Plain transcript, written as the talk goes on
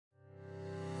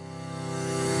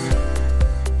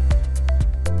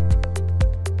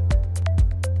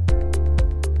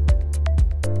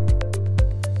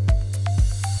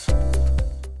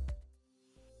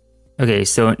Okay,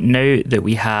 so now that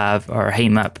we have our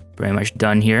height map pretty much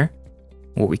done here,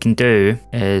 what we can do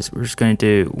is we're just going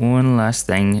to do one last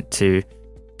thing to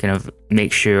kind of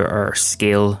make sure our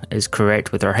scale is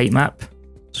correct with our height map.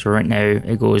 So right now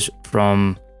it goes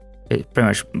from pretty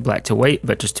much black to white,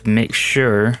 but just to make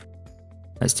sure,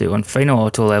 let's do it on final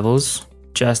auto levels,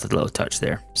 just a little touch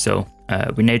there. So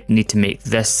we now need to make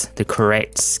this the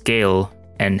correct scale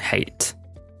in height.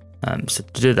 So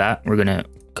to do that, we're going to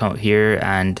come up here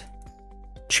and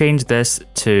change this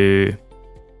to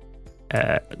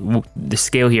the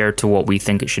scale here to what we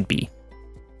think it should be.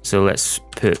 So let's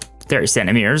put 30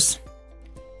 centimeters,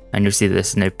 and you'll see that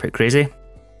this is now pretty crazy.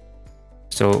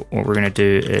 So what we're going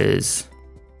to do is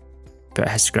put a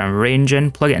histogram range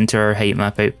in, plug it into our height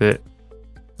map output,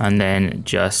 and then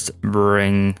just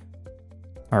bring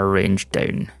our range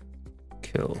down.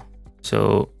 Cool.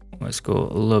 So let's go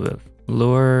a little bit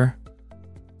lower,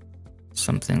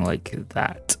 something like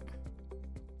that.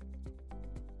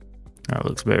 That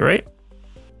looks about right.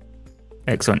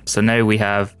 Excellent. So now we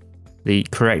have the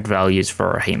correct values for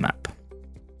our height map.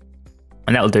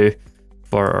 And that'll do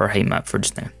for our height map for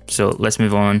just now. So let's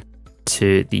move on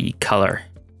to the color.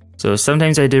 So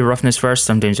sometimes I do roughness first,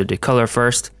 sometimes I do color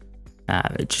first.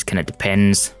 It just kind of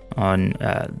depends on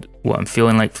what I'm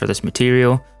feeling like for this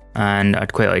material. And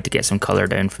I'd quite like to get some color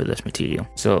down for this material.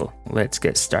 So let's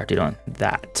get started on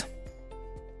that.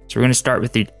 So we're going to start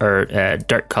with our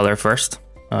dirt color first.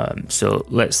 So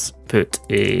let's put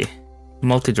a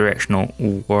multi-directional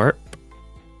warp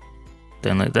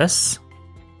down like this,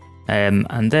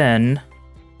 and then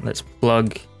let's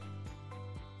plug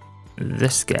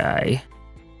this guy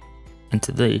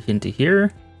into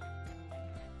here,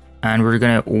 and we're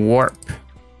gonna warp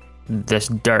this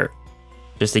dirt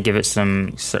just to give it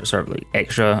some sort of like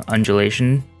extra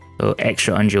undulation. So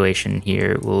extra undulation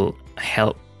here will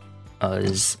help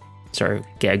us sort of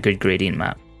get a good gradient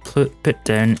map. Put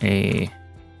down a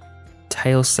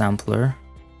tile sampler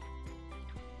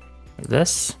like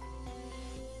this.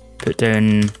 Put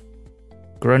down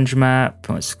grunge map.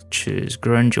 Let's choose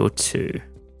grunge 02.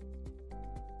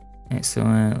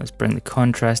 Excellent. Let's bring the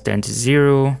contrast down to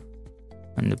 0,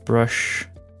 and the brush,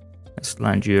 let's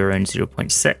land you around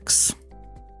 0.6.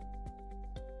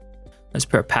 Let's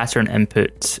put a pattern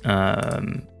input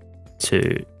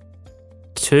to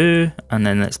 2, and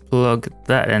then let's plug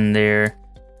that in there.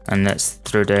 And let's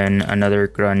throw down another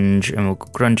grunge, and we'll go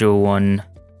grunge 01,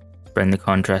 bring the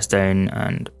contrast down,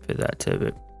 and put that to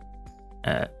about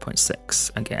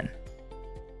 0.6 again.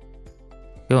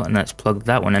 Cool, and let's plug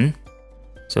that one in.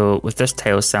 So with this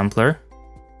tile sampler,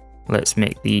 let's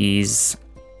make these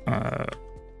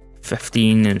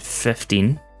 15 and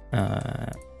 15.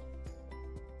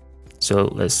 So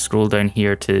let's scroll down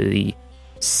here to the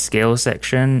scale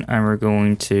section, and we're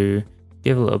going to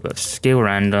give a little bit of scale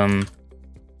random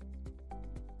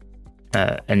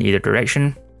in either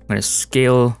direction. I'm going to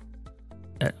scale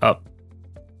it up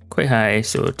quite high,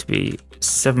 so to be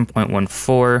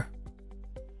 7.14,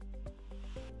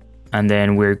 and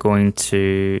then we're going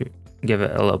to give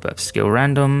it a little bit of scale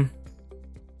random,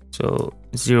 so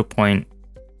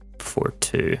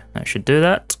 0.42. That should do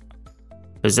that.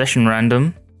 Position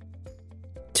random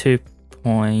 2.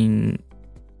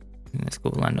 Let's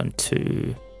go land on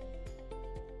 2,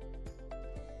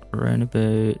 around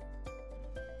about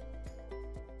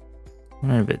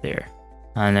there,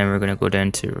 and then we're going to go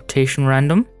down to rotation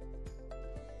random,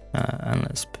 and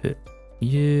let's put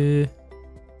you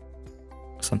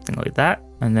something like that,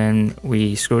 and then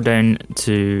we scroll down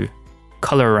to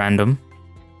color random,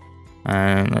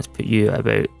 and let's put you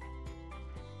about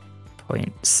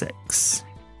 0.6.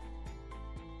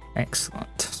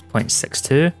 Excellent.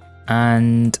 0.62,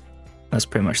 and that's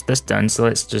pretty much this done. So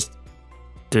let's just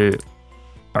do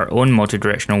our own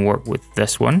multi-directional warp with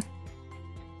this one,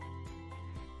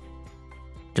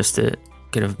 just to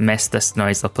kind of mess this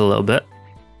noise up a little bit.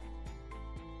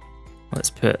 Let's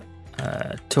put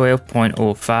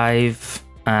 12.05,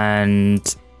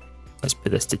 and let's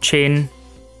put this to chain,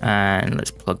 and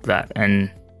let's plug that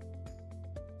in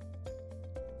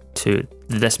to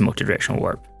this multi-directional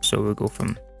warp. So we'll go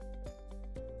from,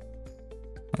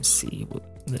 let's see what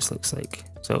this looks like.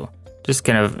 So just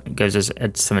kind of gives us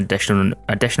some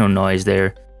additional noise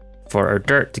there for our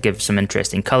dirt to give some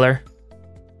interesting color.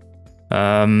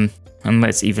 And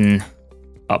let's even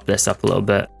up this up a little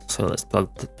bit. So let's put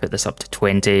this up to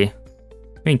 20.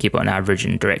 We can keep it on average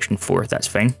in direction 4, that's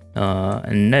fine.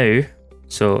 And now,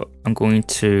 so I'm going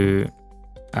to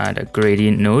add a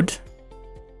gradient node,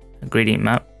 a gradient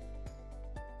map.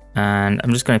 And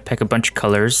I'm just going to pick a bunch of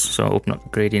colors. So I'll open up the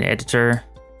gradient editor,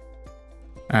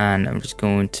 and I'm just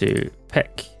going to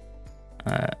pick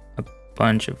a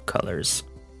bunch of colors,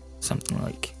 something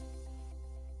like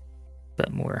a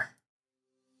bit more.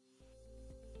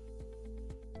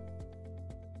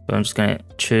 So I'm just going to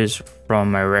choose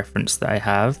from my reference that I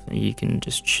have. You can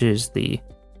just choose the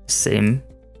same.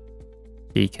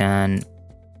 You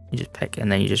just pick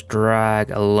and then you just drag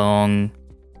along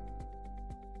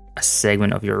a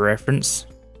segment of your reference.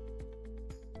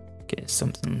 Okay,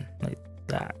 something like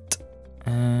that.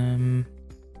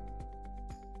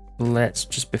 Let's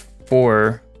just,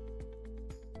 before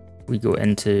we go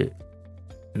into,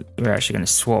 we're actually going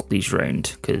to swap these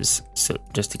round, because so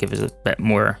just to give us a bit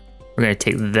more, we're going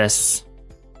to take this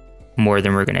more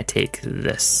than we're going to take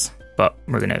this, but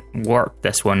we're going to warp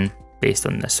this one based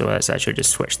on this. So let's actually just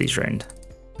switch these round.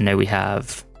 Now we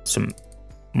have some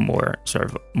more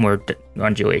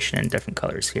undulation in different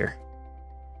colors here.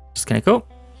 Just gonna go.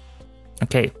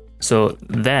 Okay, so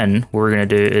then what we're gonna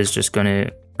do is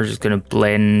we're just gonna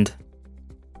blend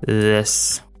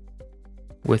this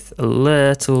with a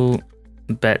little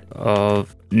bit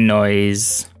of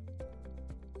noise,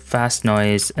 fast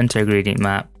noise into a gradient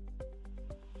map,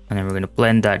 and then we're gonna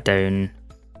blend that down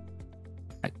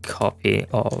a copy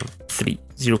of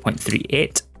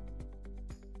 0.38.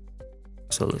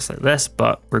 So it looks like this,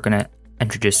 but we're gonna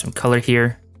introduce some color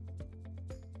here.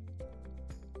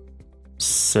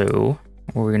 So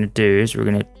what we're gonna do is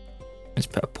let's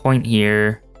put a point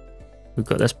here. We've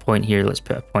got this point here. Let's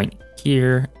put a point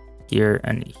here, here,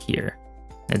 and here.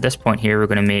 At this point here, we're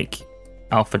gonna make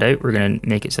alpha out. We're gonna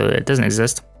make it so that it doesn't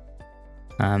exist.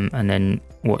 And then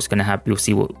what's gonna happen? You'll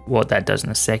see what that does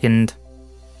in a second.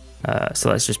 So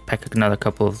let's just pick another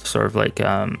couple of sort of like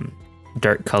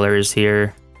dirt colors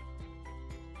here.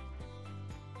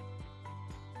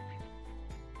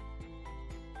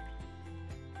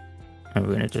 And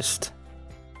we're gonna just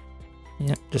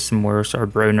some more sort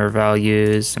of browner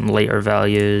values, some lighter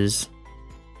values,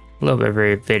 a little bit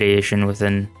of variation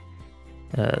within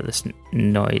this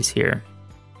noise here.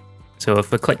 So if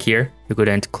we click here, we go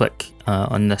down to click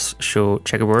on this show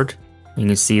checkerboard, you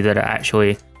can see that it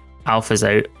actually alphas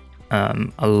out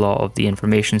a lot of the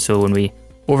information. So when we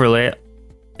overlay it,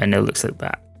 and it looks like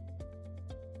that.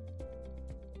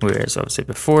 Whereas obviously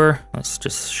before, let's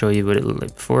just show you what it looked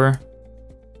like before.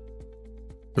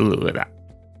 A little bit of that.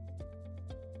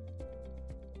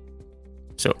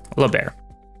 So a little better.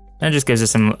 And it just gives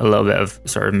us a little bit of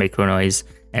sort of micro noise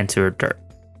into our dirt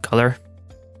color.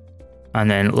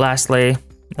 And then lastly,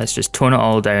 let's just tone it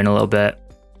all down a little bit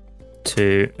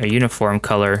to a uniform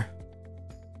color.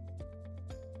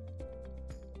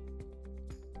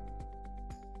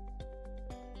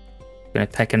 I'm gonna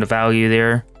pick in the value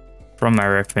there from my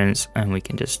reference, and we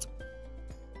can just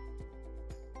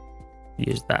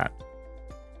use that.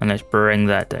 And let's bring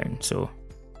that down. So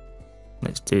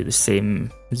let's do the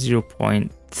same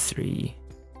 0.3, a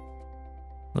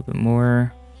little bit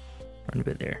more, run a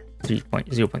bit there,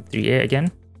 0.38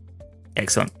 again.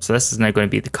 Excellent. So this is now going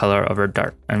to be the color of our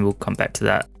dirt, and we'll come back to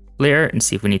that later and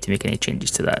see if we need to make any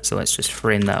changes to that. So let's just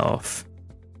frame that off.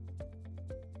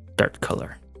 Dirt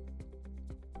color.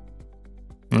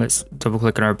 And let's double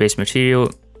click on our base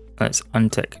material. Let's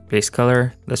untick base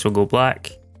color. This will go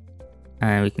black.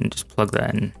 And we can just plug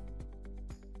that in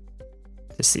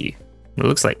to see what it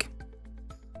looks like.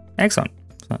 Excellent.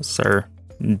 So that's our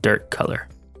dirt color.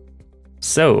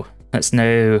 So let's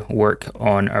now work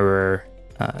on our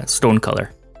stone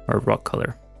color or rock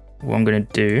color. What I'm going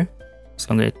to do is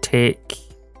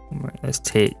let's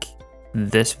take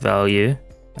this value,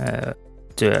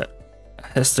 do a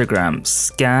histogram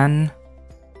scan.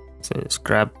 So let's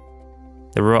grab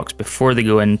the rocks before they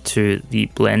go into the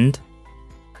blend.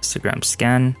 Histogram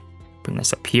scan, bring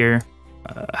this up here,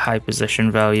 high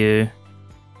position value.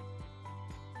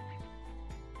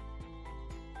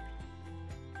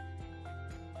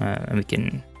 And we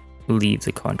can leave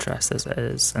the contrast as it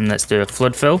is. And let's do a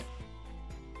flood fill.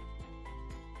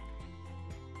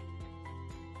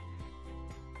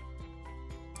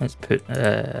 Let's put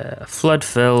a flood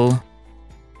fill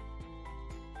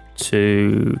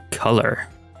to color.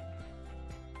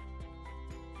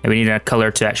 And we need a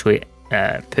color to actually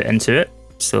put into it.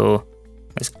 So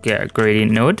let's get a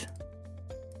gradient node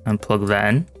and plug that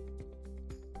in.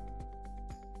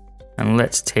 And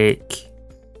let's take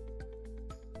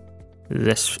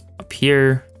this up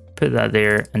here, put that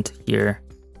there into here,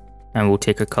 and we'll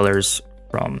take our colors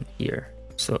from here.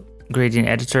 So gradient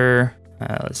editor,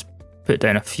 let's put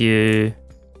down a few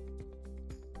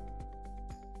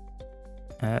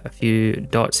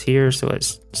dots here. So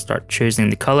let's start choosing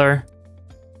the color.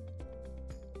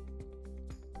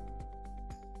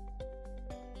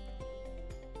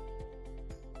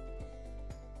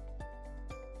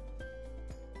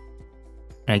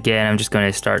 And again, I'm just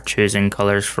going to start choosing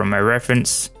colors from my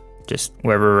reference, just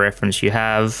whatever reference you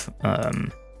have.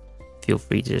 Feel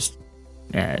free to just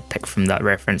pick from that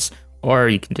reference, or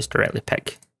you can just directly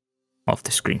pick off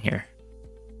the screen here.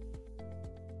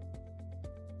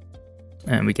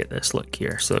 And we get this look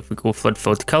here. So if we go flood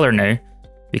fill to color now,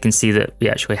 we can see that we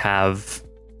actually have,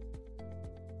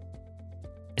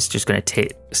 it's just going to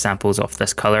take samples off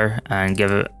this color and give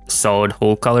it solid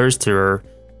whole colors to our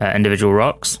individual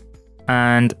rocks.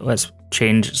 And let's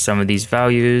change some of these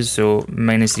values. So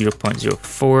minus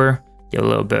 0.04, get a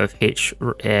little bit of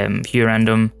hue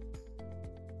random,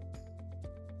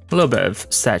 a little bit of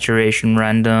saturation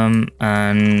random,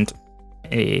 and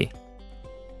a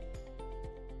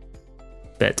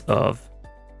bit of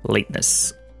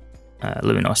lightness,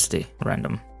 luminosity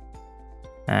random.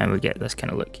 And we get this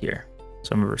kind of look here.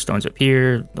 Some of our stones up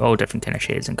here, all different kind of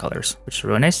shades and colors, which is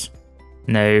really nice.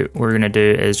 Now what we're gonna do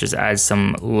is just add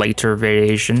some lighter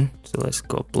variation. So let's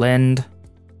go blend.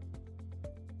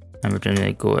 And we're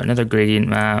gonna go another gradient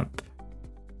map.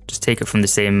 Just take it from the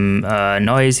same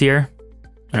noise here.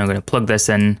 And I'm gonna plug this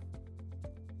in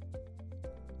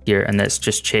here, and let's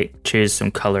just choose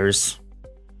some colors.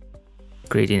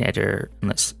 Gradient editor, and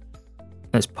let's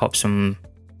pop some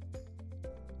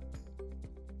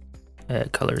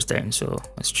colors down. So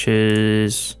let's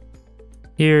choose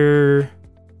here,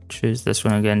 choose this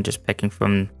one again, just picking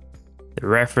from the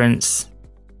reference,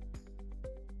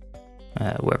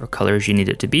 whatever colors you need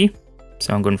it to be.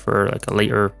 So I'm going for like a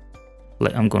lighter,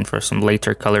 I'm going for some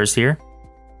lighter colors here.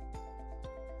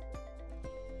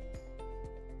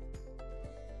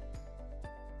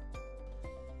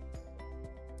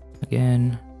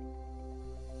 Again,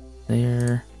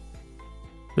 there,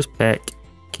 just pick,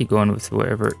 keep going with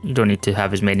whatever. You don't need to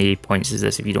have as many points as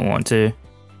this if you don't want to.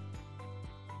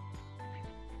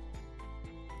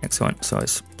 Excellent, so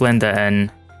let's blend that in,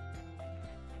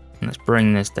 and let's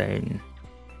bring this down,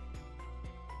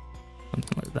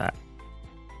 something like that.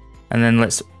 And then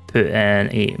let's put in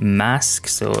a mask,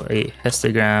 so a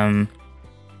histogram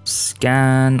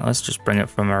scan. Let's just bring it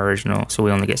from our original, so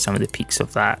we only get some of the peaks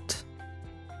of that.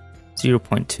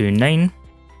 0.29.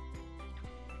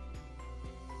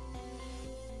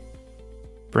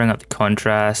 Bring up the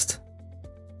contrast.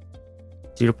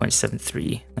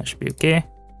 0.73. That should be okay.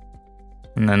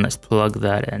 And then let's plug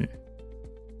that in.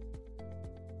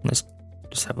 Let's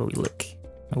just have a wee look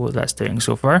at what that's doing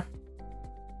so far.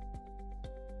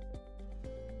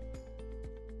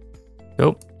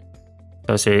 So,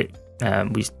 also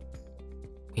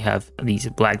we have these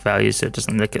black values, so it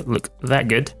doesn't look that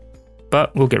good.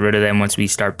 But we'll get rid of them once we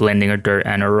start blending our dirt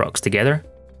and our rocks together.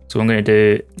 So what I'm going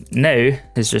to do now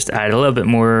is just add a little bit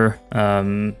more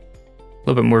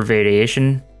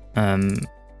variation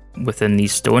within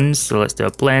these stones. So let's do a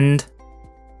blend,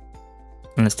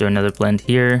 and let's do another blend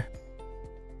here,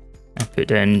 and put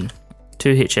down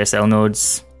 2 HSL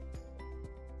nodes,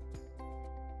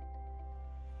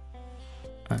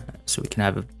 so we can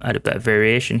add a bit of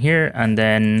variation here. And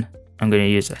then I'm going to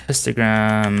use a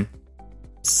histogram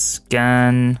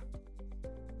scan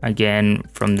again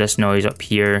from this noise up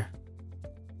here.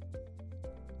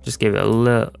 Just give it a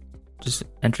little, just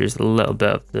introduce a little bit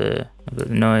of the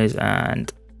noise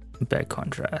and a bit of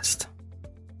contrast.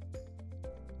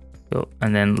 So,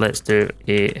 and then let's do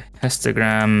a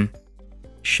histogram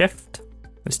shift.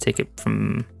 Let's take it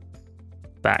from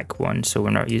back one, so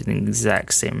we're not using the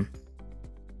exact same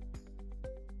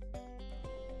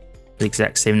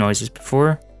noise as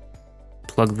before.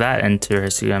 Plug that into our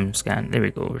histogram scan. There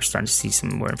we go. We're starting to see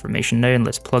some more information now. And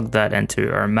let's plug that into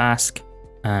our mask,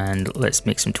 and let's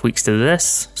make some tweaks to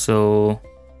this. So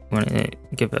we're going to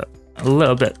give it a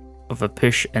little bit of a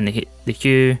push in the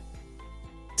hue,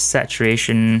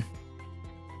 saturation,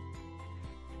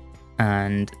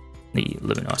 and the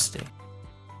luminosity,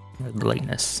 the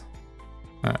lightness.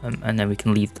 And then we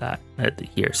can leave that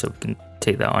here, so we can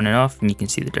take that on and off, and you can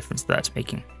see the difference that's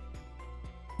making.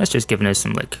 That's just giving us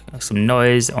some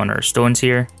noise on our stones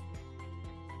here,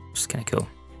 which is kind of cool.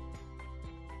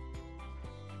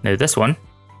 Now this one,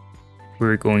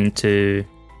 we're going to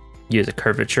use a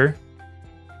curvature.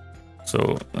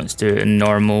 So let's do a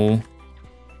normal.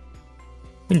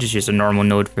 We can just use a normal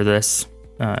node for this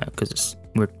because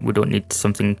we don't need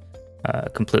something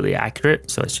completely accurate.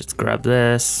 So let's just grab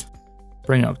this,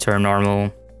 bring it up to our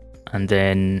normal, and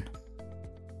then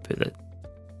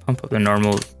pump up the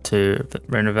normal to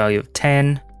around a value of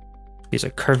 10. Use a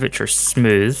curvature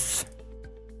smooth,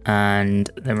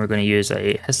 and then we're going to use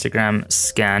a histogram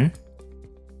scan.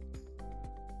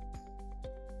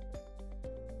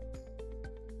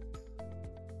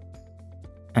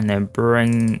 And then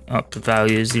bring up the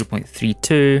value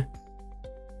 0.32,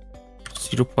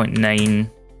 0.9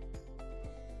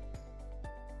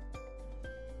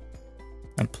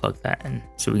 and plug that in.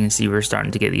 So we can see we're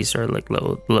starting to get these sort of like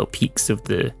little peaks of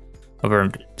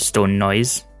our stone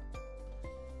noise.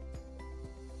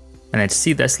 And then to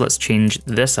see this, let's change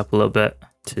this up a little bit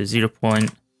to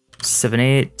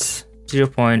 0.78,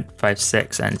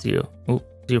 0.56 and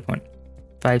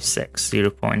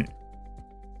 0.56,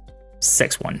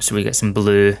 0.61. So we get some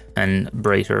blue and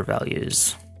brighter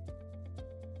values.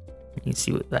 You can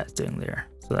see what that's doing there.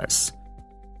 So that's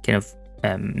kind of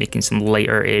making some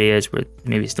lighter areas where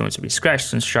maybe stones will be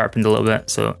scratched and sharpened a little bit.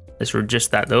 So let's reduce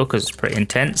that though, because it's pretty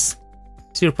intense.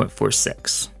 0.46.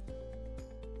 So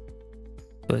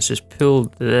let's just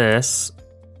pull this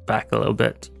back a little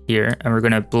bit here, and we're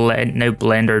going to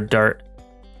blend our dirt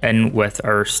in with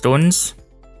our stones.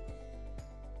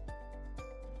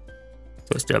 So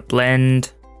let's do a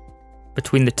blend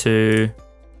between the two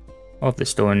of the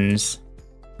stones,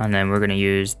 and then we're going to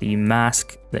use the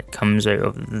mask that comes out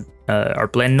of our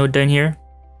blend node down here.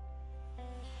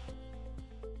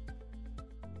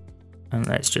 And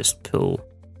let's just pull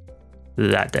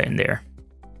that down there.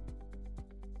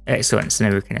 Excellent, so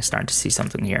now we're kind of starting to see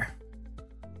something here.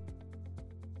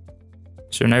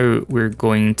 So now we're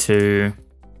going to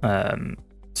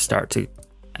start to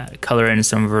color in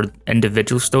some of our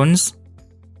individual stones.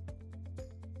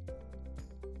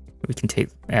 We can take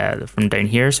from down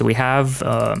here. So we have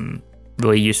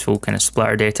really useful kind of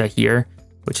splatter data here,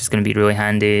 which is going to be really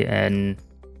handy in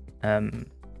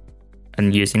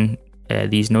using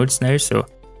these nodes now. So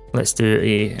let's do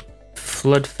a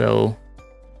flood fill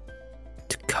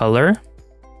to color.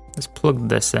 Let's plug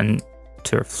this in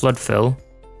to our flood fill.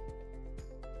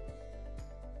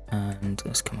 And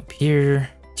let's come up here.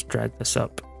 Let's drag this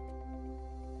up.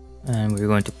 And we're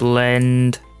going to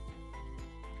blend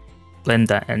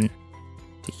that in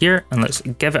to here, and let's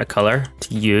give it a color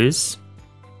to use.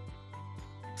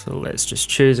 So let's just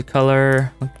choose a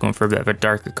color. I'm going for a bit of a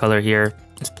darker color here.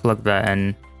 Let's plug that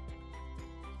in.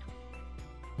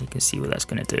 You can see what that's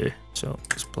going to do. So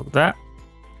let's plug that.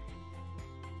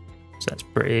 So that's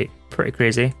pretty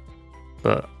crazy,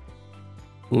 but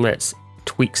let's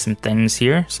tweak some things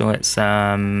here. So let's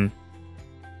bring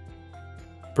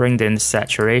down the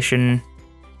saturation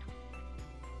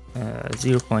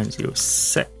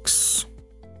 0.06,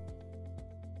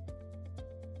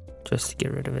 just to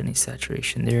get rid of any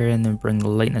saturation there, and then bring the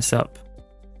lightness up.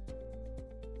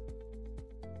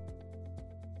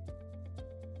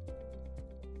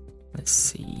 Let's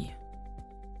see.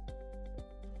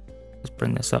 Let's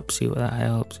bring this up, see what that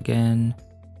helps again.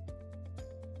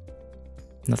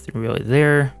 Nothing really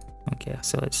there. Okay,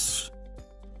 so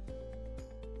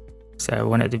I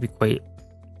want it to be quite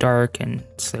dark and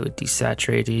slightly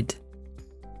desaturated.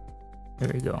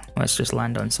 There we go. Let's just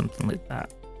land on something like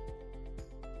that.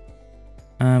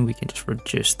 And we can just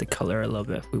reduce the color a little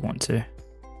bit if we want to,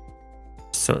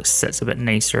 so it sits a bit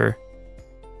nicer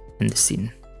in the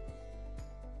scene.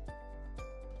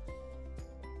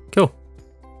 Cool.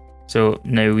 So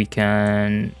now we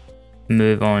can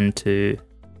move on to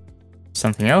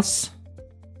something else.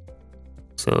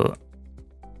 So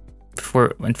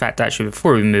before we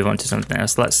move on to something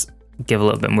else, let's give a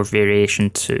little bit more variation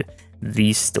to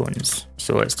these stones.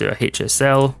 So let's do a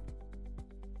HSL,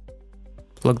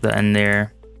 plug that in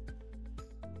there.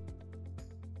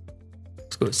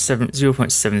 Let's go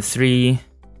 0.73,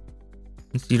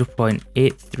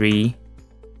 0.83,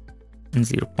 and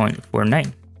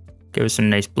 0.49. Give us some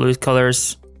nice blue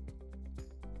colors.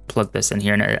 Plug this in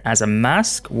here, and as a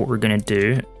mask, what we're going to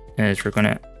do is we're going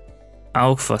to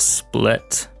alpha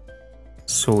split,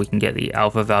 so we can get the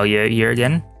alpha value out here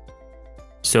again.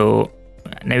 So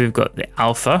now we've got the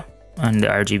alpha and the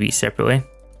RGB separately.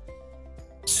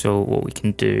 So what we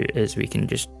can do is we can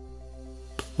just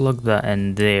plug that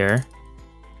in there.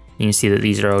 You can see that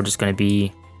these are all just going to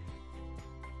be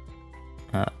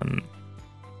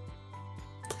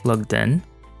plugged in.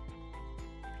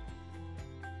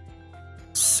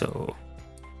 So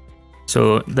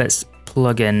let's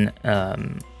plug in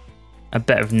a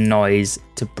bit of noise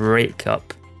to break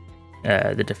up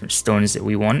the different stones that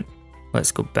we want.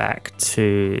 Let's go back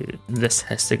to this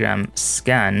histogram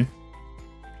scan,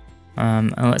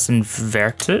 and let's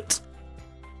invert it.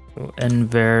 So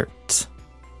invert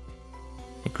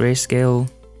the grayscale,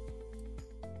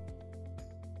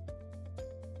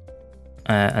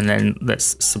 and then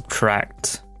let's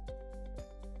subtract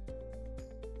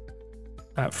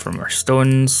that from our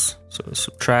stones. So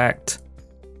subtract,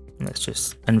 and let's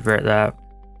just invert that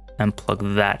and plug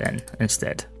that in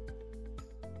instead.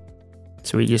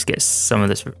 So we just get some of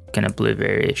this kind of blue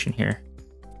variation here.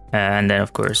 And then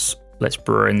of course, let's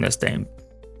bring this down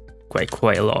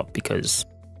quite a lot because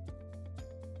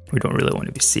we don't really want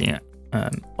to be seeing it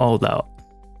all that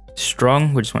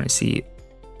strong. We just want to see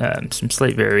some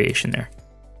slight variation there.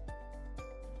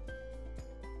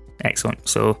 Excellent.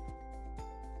 So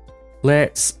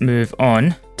let's move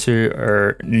on to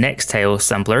our next tile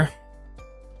sampler.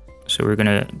 So we're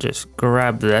gonna just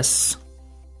grab this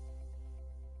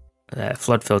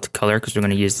flood fill to color because we're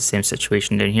gonna use the same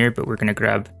situation down here, but we're gonna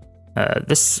grab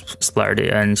this splatter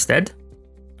data instead,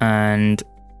 and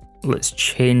let's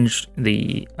change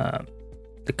the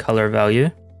color value.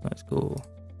 Let's go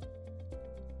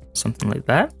something like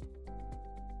that.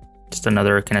 Just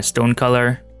another kind of stone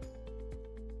color.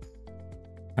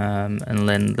 And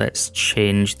then let's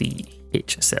change the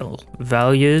HSL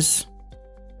values.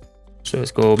 So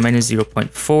let's go minus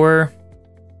 0.4.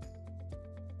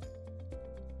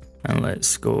 And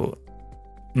let's go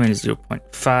minus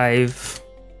 0.5.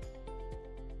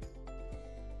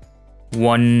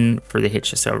 1 for the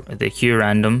HSL, the hue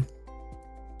random,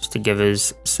 just to give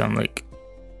us some like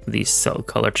these subtle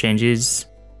color changes.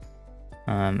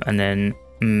 And then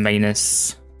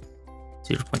minus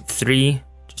 0.3.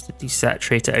 to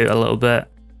desaturate it out a little bit,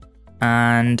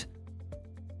 and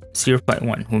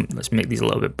 0.1. Let's make these a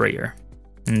little bit brighter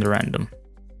in the random,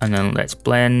 and then let's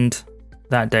blend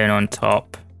that down on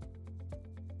top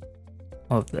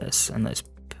of this, and let's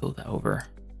pull that over.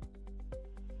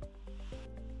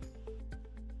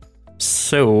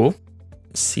 So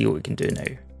let's see what we can do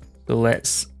now. So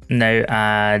let's now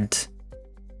add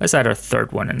our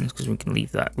third one in, because we can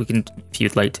leave that. We can, if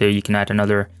you'd like to, you can add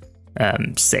another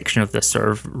section of this sort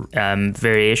of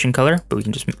variation color, but we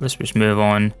can let's just move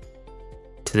on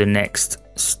to the next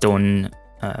stone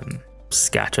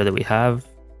scatter that we have.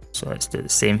 So let's do the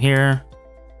same here.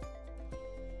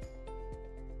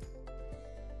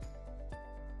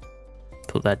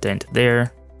 Pull that down to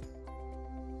there,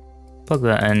 plug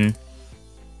that in,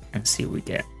 and see what we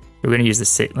get. We're going to use the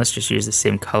same. Let's just use the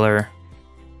same color,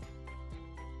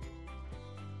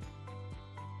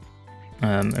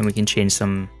 and we can change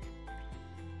some.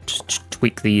 Just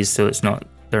tweak these so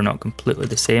they're not completely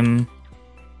the same.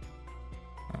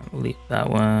 We'll leave that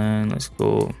one. Let's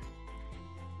go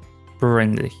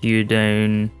bring the hue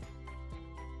down,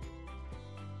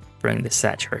 bring the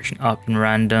saturation up in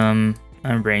random,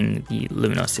 and bring the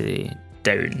luminosity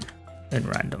down in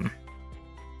random.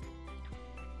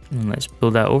 And let's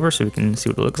pull that over so we can see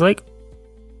what it looks like.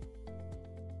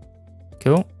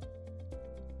 Cool.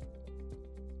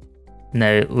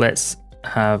 Now let's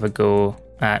have a go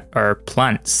at our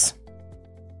plants.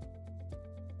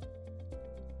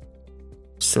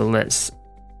 So let's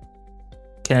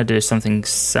kind of do something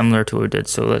similar to what we did.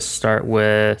 So let's start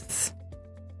with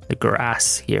the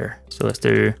grass here. So let's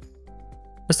do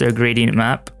a gradient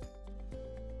map.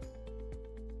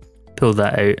 Pull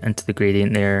that out into the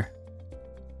gradient there,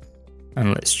 and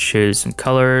let's choose some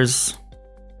colors.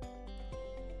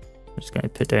 I'm just going to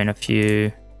put down a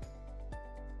few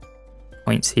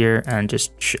points here, and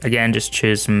just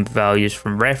choose some values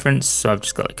from reference. So I've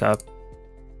just got like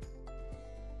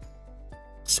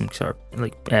some sort of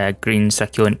like green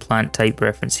succulent plant type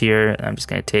reference here. I'm just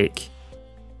going to take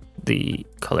the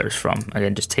colors from,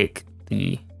 again, just take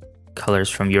the colors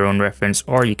from your own reference,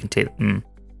 or you can take them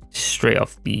straight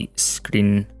off the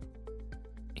screen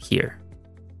here.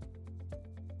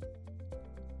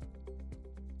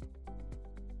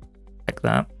 Like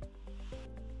that.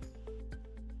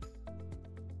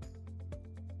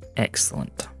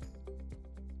 Excellent.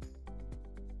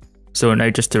 So now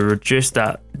just to reduce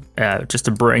that, just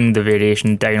to bring the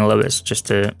variation down a little bit, just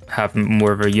to have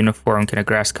more of a uniform kind of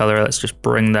grass color, let's just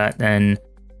bring that in,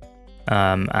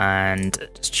 and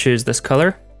just choose this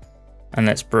color, and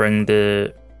let's bring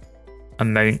the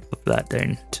amount of that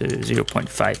down to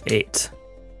 0.58.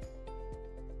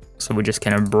 So we're just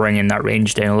kind of bringing that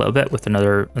range down a little bit with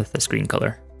this green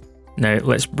color. Now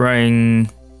let's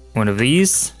bring one of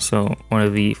these, so one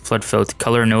of the flood filled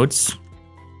color nodes.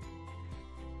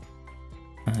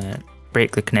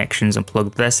 Break the connections and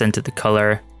plug this into the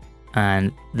color,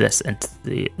 and this into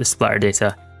the splatter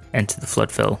data into the flood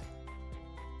filled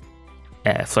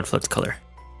color.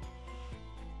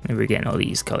 And we're getting all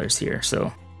these colors here.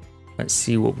 So let's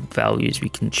see what values we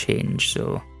can change.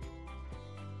 So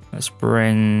let's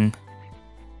bring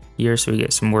here so we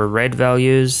get some more red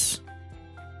values.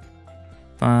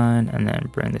 Fine, and then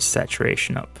bring the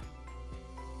saturation up.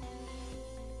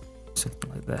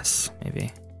 Something like this,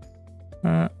 maybe.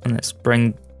 And let's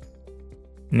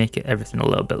make it everything a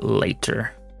little bit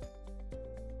lighter.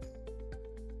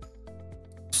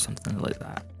 Something like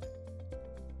that.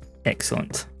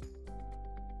 Excellent.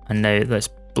 And now let's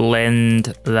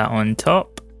blend that on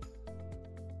top.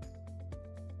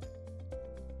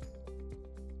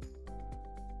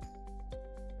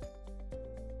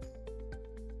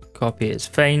 copy is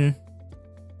fine.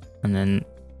 And then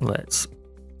let's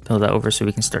build that over so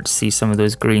we can start to see some of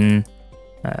those green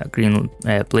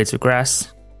blades of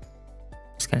grass.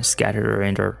 Just kind of scattered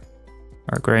around our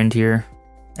ground here.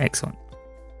 Excellent.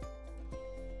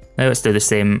 Now let's do the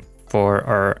same for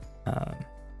our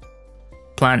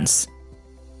plants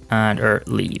and our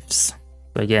leaves.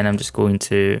 So again, I'm just going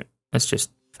to, let's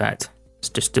just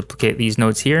duplicate these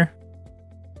nodes here.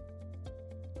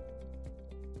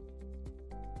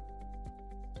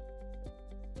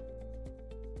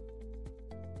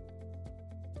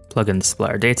 Plug in the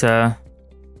splatter data.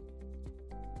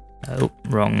 Oh,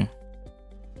 wrong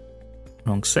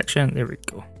section. There we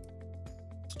go.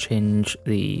 Let's change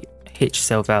the H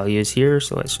cell values here.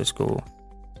 So let's just go.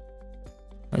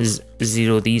 Let's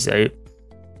zero these out.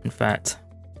 In fact,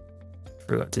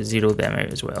 forgot to zero them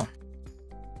out as well.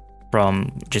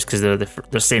 From just because they're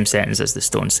the same sentence as the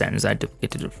stone sentence I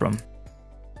duplicated it from.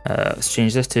 Let's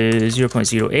change this to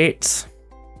 0.08.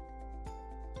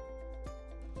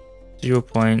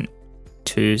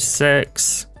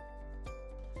 0.26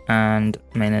 and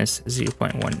minus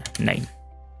 0.19,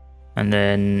 and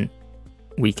then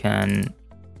we can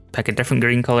pick a different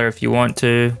green color if you want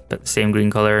to, but the same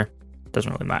green color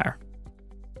doesn't really matter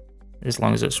as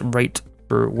long as it's right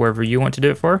for wherever you want to do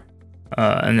it for.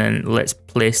 And then let's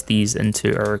place these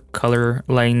into our color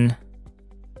line.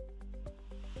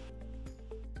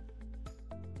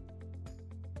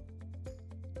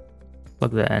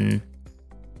 Plug that in.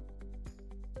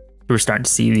 We're starting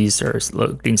to see these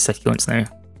little green succulents now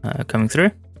coming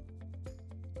through.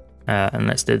 And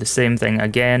let's do the same thing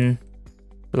again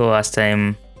for the last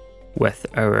time with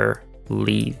our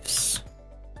leaves.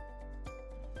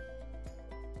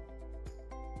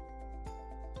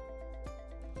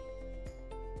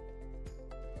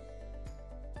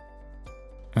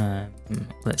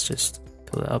 Let's just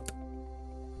pull it up.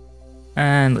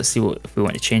 And let's see if we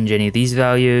want to change any of these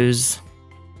values.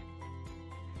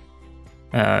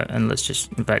 And let's just,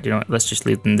 in fact, you know what, let's just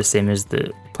leave them the same as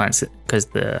the plants, because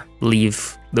the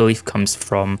leaf comes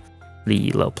from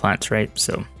the little plants, right?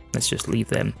 So let's just leave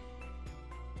them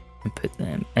and put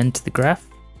them into the graph.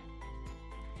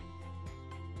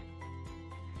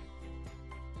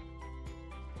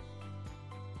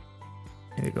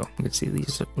 There we go. You can see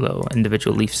these little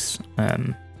individual leaves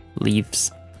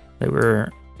that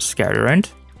were scattered around.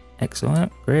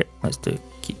 Excellent, great. Let's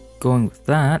keep going with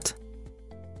that.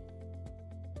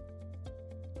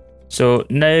 So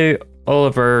now all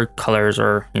of our colors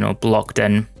are, you know, blocked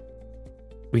in.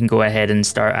 We can go ahead and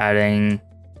start adding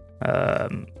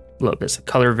little bits of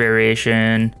color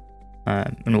variation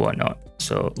and whatnot.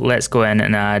 So let's go in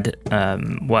and add,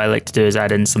 what I like to do is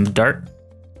add in some dirt.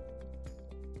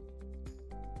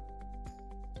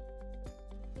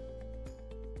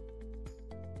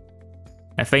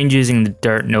 I find using the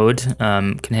dirt node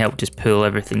can help just pull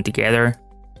everything together.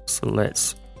 So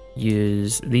let's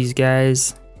use these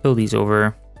guys. Pull these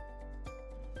over.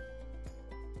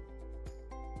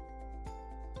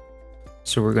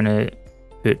 So we're gonna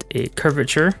put a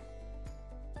curvature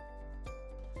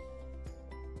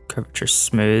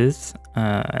smooth,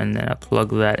 and then I plug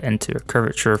that into a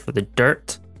curvature for the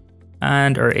dirt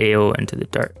and our AO into the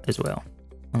dirt as well.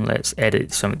 And let's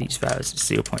edit some of these values to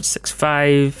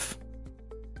 0.65.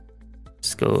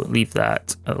 Let's go leave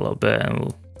that a little bit and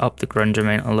we'll up the grunge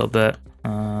amount a little bit.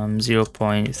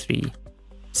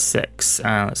 0.36,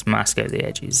 and let's mask out the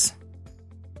edges.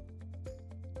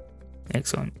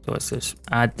 Excellent. So let's just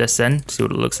add this in, see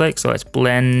what it looks like. So let's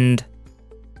blend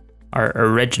our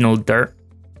original dirt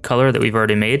color that we've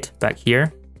already made back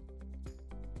here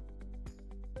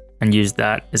and use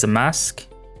that as a mask.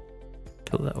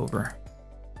 Pull that over.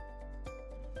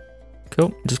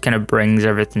 Cool. It just kind of brings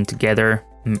everything together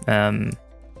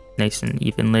nice and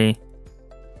evenly.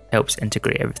 Helps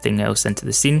integrate everything else into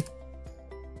the scene.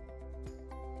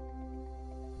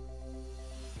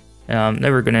 Now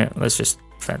we're gonna, let's just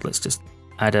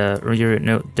add a reroute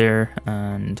note there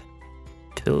and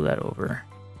pull that over.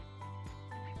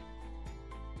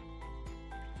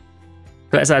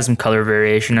 Let's add some color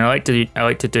variation. I like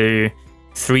to do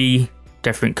 3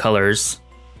 different colors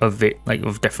of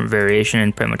different variation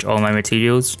in pretty much all my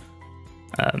materials.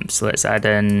 So let's add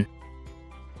in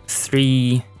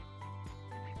 3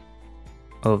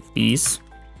 of these.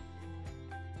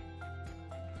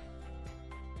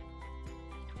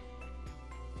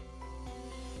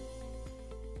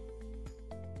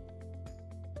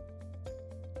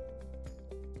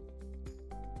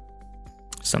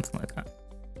 Something like that.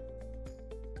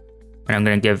 And I'm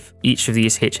going to give each of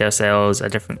these HSLs a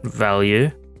different value.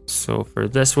 So for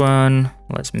this one,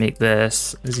 let's make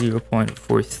this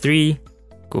 0.43.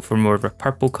 Go for more of a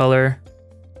purple color.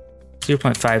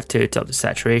 0.52 to up the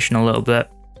saturation a little bit.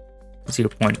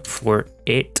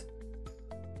 0.48.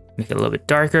 Make it a little bit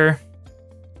darker.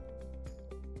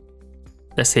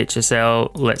 This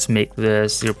HSL, let's make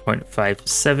this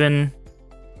 0.57,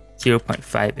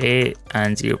 0.58,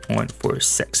 and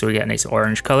 0.46. So we get a nice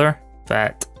orange color.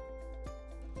 That,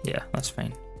 yeah, that's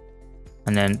fine.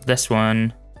 And then this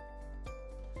one.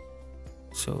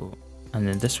 So, and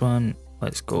then this one,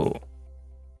 let's go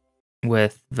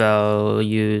with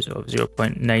values of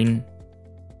 0.9,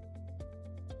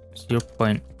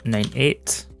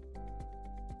 0.98,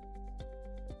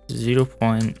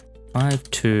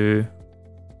 0.52,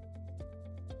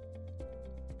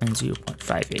 and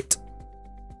 0.58.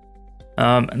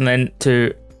 And then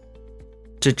to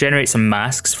generate some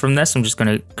masks from this, I'm just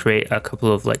going to create a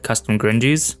couple of like custom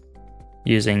grunges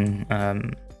using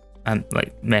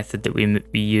like method that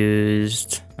we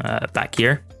used back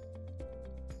here.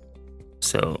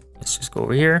 So let's just go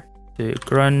over here to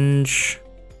grunge,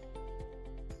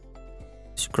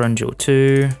 grunge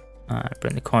 02,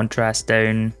 bring the contrast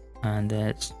down, and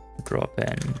let's drop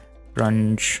in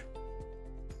grunge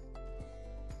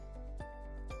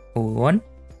 01.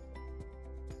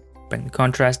 Bring the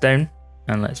contrast down,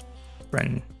 and let's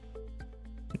bring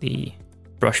the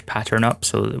brush pattern up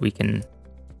so that we can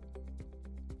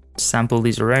sample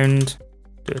these around.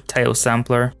 Do a tile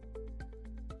sampler.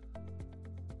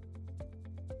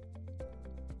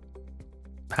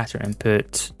 Pattern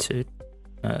input to,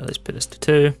 let's put this to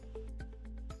 2.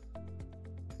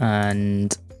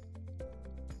 And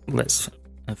let's,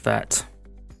 in fact,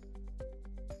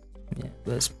 yeah,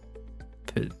 let's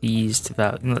put these to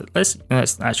value. Let's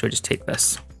actually just take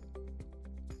this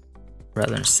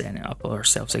rather than setting it up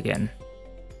ourselves again.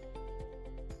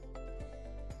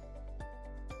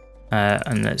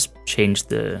 And let's change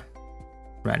the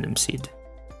random seed.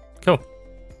 Cool.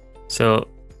 So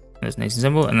that's nice and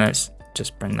simple. And let's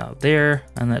just bring that up there.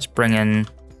 And let's bring in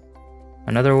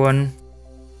another one.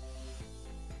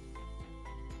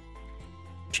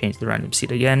 Change the random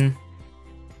seed again.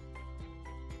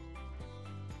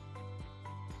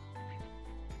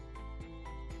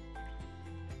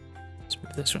 Let's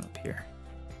move this one up here.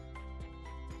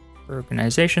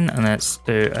 Organization, and let's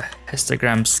do a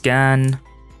histogram scan.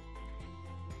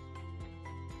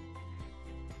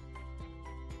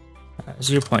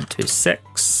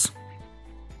 0.26,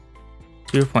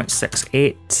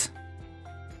 0.68,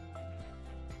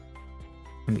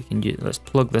 and we can use, let's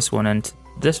plug this one into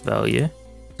this value,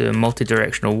 do a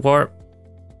multi-directional warp,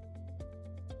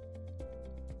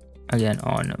 again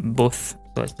on both,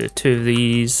 so let's do 2 of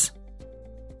these.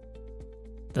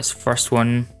 This first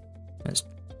one, let's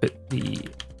put the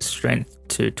strength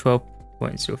to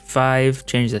 12.05,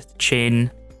 change the chain,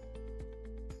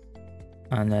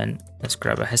 and then let's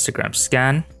grab a histogram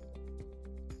scan.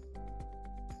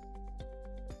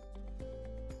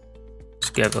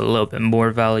 Just give a little bit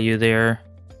more value there.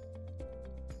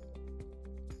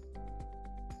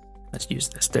 Let's use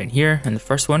this down here in the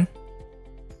first one.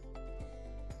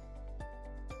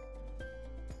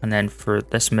 And then for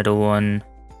this middle one,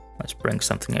 let's bring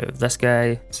something out of this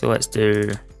guy. So let's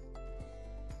do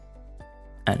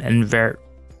an invert.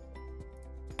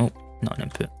 Oh, not an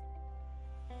input.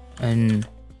 Invert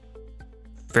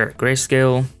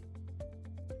grayscale.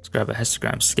 Let's grab a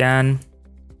histogram scan.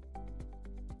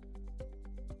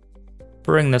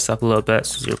 Bring this up a little bit,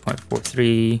 so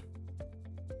 0.43,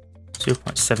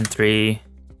 0.73,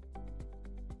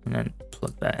 and then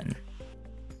plug that in.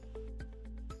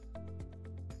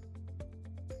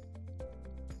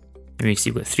 And we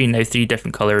see we've got 3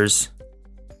 different colors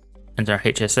into our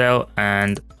HSL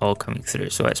and all coming through.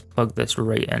 So let's plug this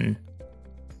right in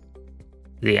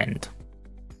the end.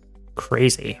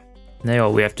 Crazy. Now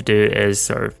all we have to do is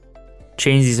sort of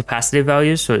change these opacity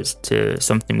values so it's to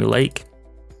something we like.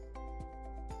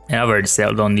 And I've already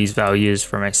settled on these values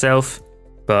for myself,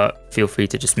 but feel free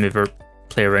to just move or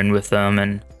play around with them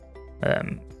and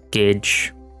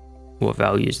gauge what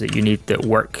values that you need that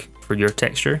work for your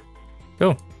texture.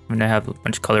 Cool. We now have a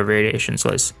bunch of color variation, so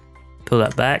let's pull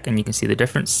that back and you can see the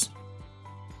difference.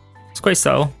 It's quite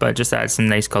subtle, but it just adds some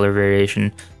nice color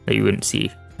variation that you wouldn't see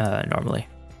normally.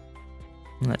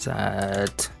 Let's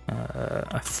add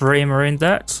a frame around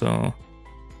that, so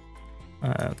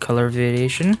color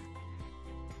variation.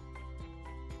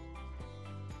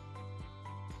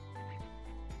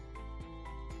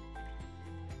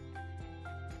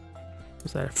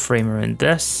 Let's add a frame around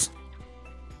this.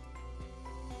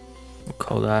 We'll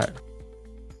call that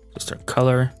just our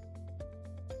color.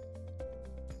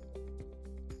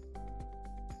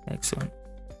 Excellent.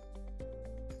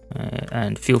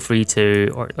 And feel free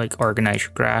to organize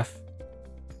your graph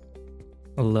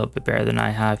a little bit better than I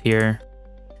have here.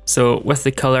 So with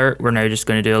the color, we're now just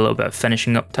going to do a little bit of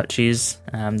finishing up touches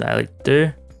that I like to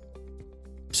do.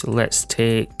 So let's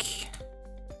take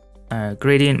a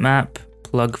gradient map,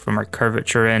 plug from our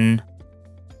curvature in,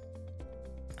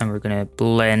 and we're going to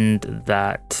blend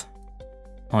that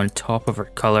on top of our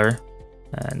color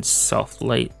and soft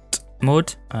light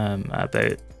mode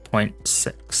about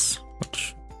 0.6,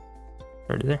 which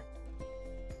already there.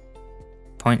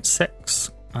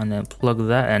 0.6, and then plug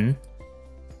that in.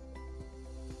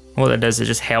 What that does, it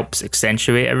just helps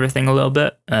accentuate everything a little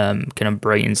bit, kind of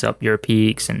brightens up your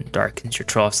peaks and darkens your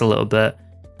troughs a little bit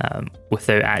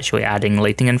without actually adding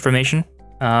lighting information.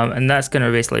 And that's going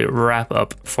to basically wrap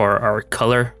up for our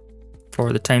color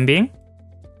for the time being.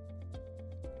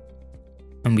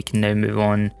 And we can now move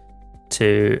on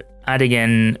to adding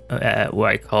in what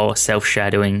I call a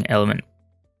self-shadowing element.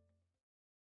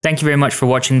 Thank you very much for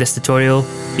watching this tutorial.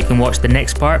 You can watch the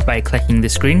next part by clicking the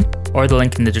screen or the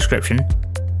link in the description.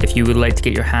 If you would like to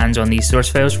get your hands on these source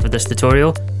files for this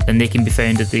tutorial, then they can be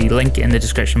found at the link in the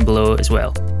description below as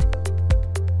well.